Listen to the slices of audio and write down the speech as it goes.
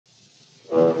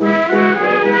So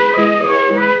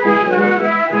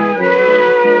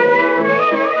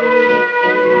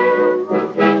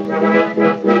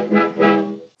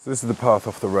this is the path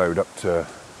off the road up to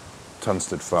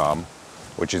Tunstead Farm,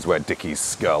 which is where Dickie's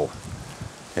skull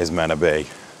is meant to be.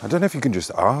 I don't know if you can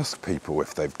just ask people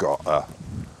if they've got a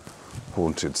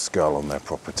haunted skull on their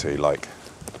property. Like,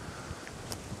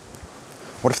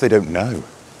 what if they don't know?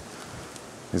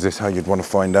 Is this how you'd want to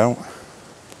find out?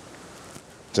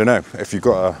 Don't know. If you've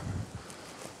got a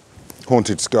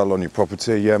haunted skull on your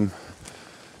property,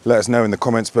 let us know in the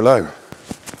comments below.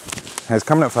 It's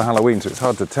coming up for Halloween, so it's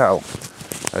hard to tell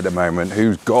at the moment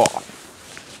who's got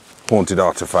haunted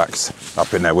artefacts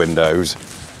up in their windows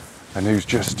and who's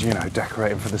just, you know,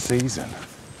 decorating for the season.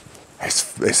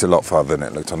 It's a lot farther than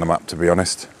it looked on the map, to be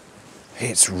honest.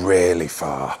 It's really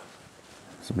far.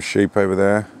 Some sheep over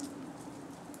there,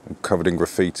 covered in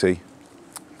graffiti.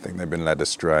 I think they've been led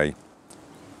astray.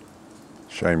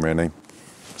 Shame, really.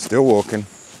 Still walking.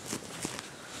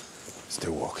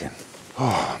 Still walking.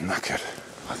 Oh, I'm knackered.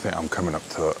 I think I'm coming up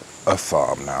to a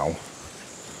farm now.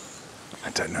 I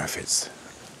don't know if it's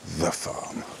the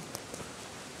farm.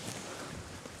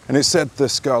 And it said the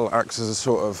skull acts as a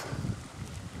sort of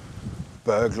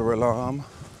burglar alarm.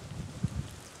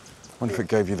 I wonder if it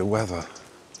gave you the weather.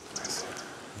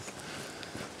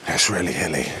 It's really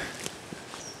hilly.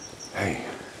 Hey,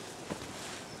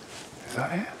 is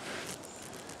that it?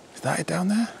 Is that it down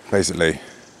there? Basically,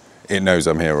 it knows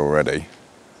I'm here already.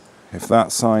 If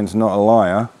that sign's not a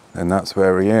liar, then that's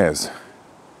where he is.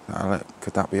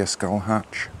 Could that be a skull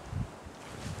hatch?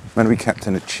 Meant to be kept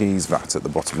in a cheese vat at the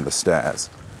bottom of the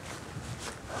stairs.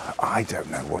 I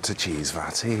don't know what a cheese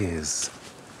vat is.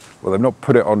 Well, they've not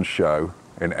put it on show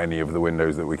in any of the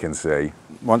windows that we can see.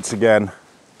 Once again,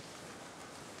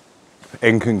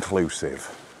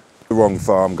 inconclusive. The wrong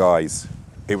farm, guys.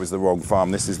 It was the wrong farm.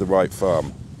 This is the right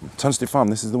farm. Tunstead Farm,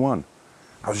 this is the one.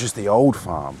 That was just the old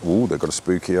farm. Ooh, they've got a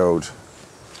spooky old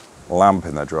lamp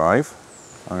in their drive.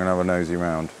 I'm gonna have a nosy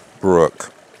round.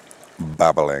 Brook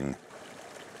babbling.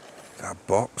 Is that a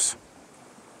box?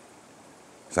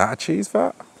 Is that a cheese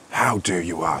vat? How do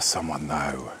you ask someone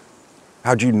though?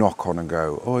 How do you knock on and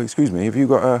go, oh, excuse me, have you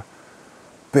got a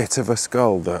bit of a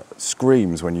skull that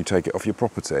screams when you take it off your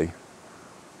property?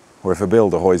 Or if a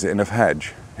builder hoys it in a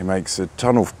hedge, he makes a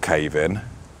tunnel cave in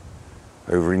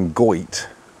over in Goit.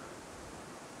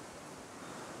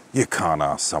 You can't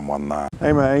ask someone that.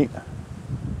 Hey mate,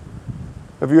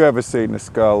 have you ever seen a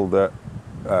skull that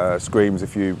screams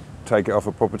if you take it off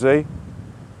a property,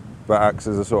 but acts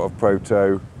as a sort of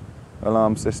proto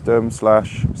alarm system /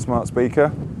 smart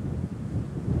speaker?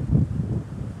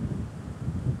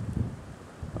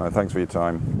 All right, thanks for your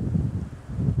time.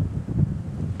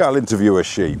 I'll interview a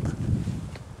sheep.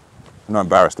 I'm not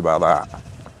embarrassed about that.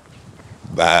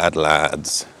 Bad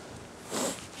lads.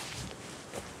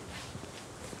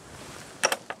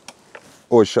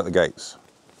 Always shut the gates.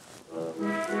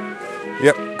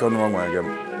 Yep, gone the wrong way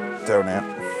again. Down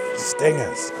here.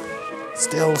 Stingers.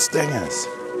 Still stingers.